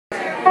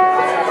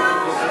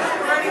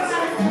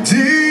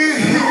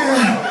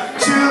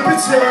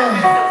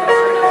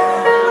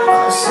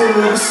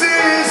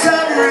Cities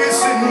have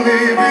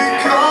recently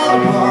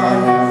become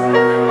apart.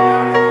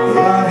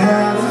 I've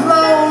had a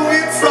long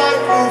and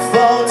frightful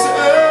fall to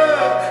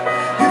earth.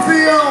 If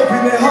they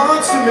open their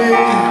hearts to me,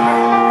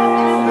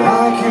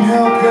 I can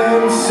help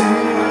them see.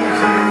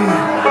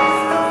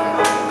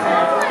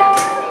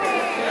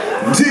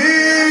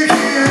 Dig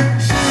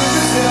into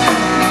the sun.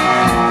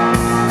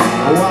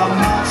 Oh, I'm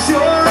not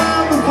sure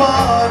I'm the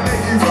one that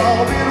you've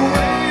all been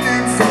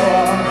waiting for.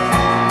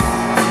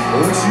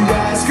 What you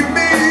ask of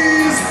me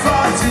is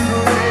far too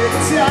late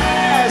to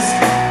ask.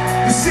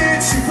 The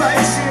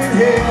situation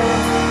here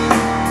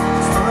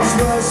is much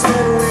worse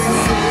than we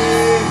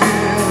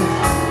feared.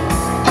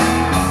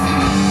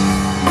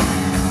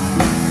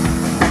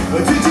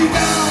 Did you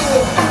know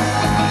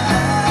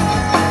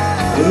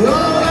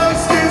all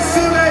those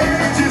distant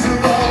ages are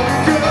long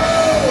ago?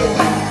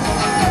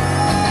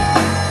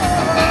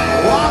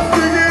 I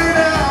figured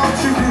out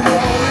you could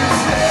always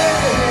stay.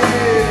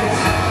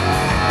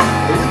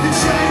 With the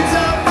chains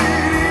of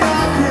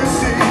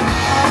mediocrity,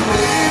 I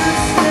need a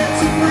step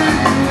to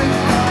breathe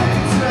without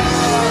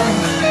time.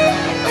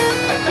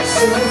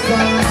 So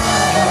far.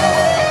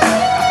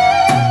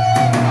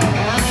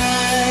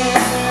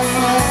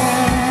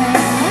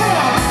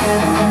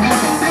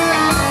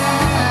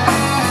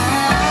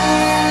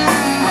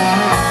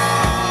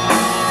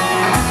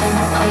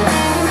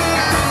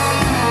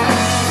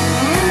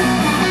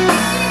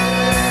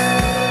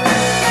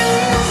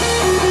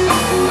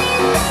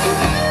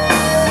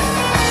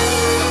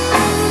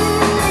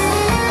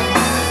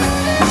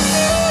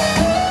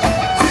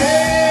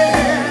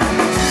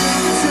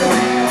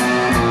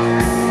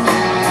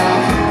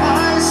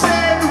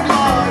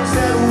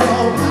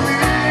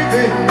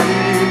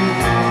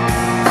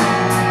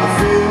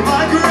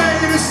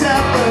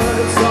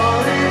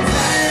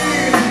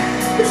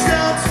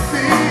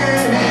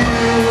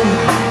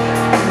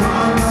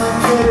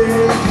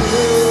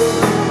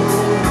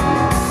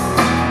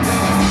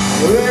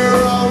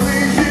 We're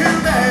only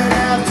human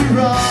after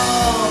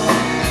all,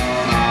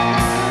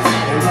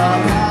 and my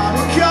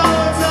power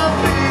cards are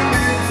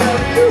feeling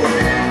very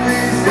weak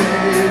these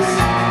days.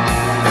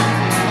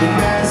 The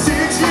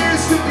message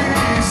used to be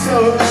so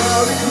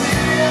loud and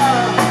clear,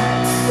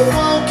 I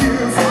won't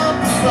give up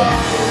the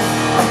fight,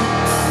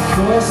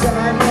 'cause I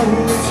know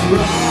it's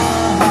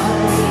right.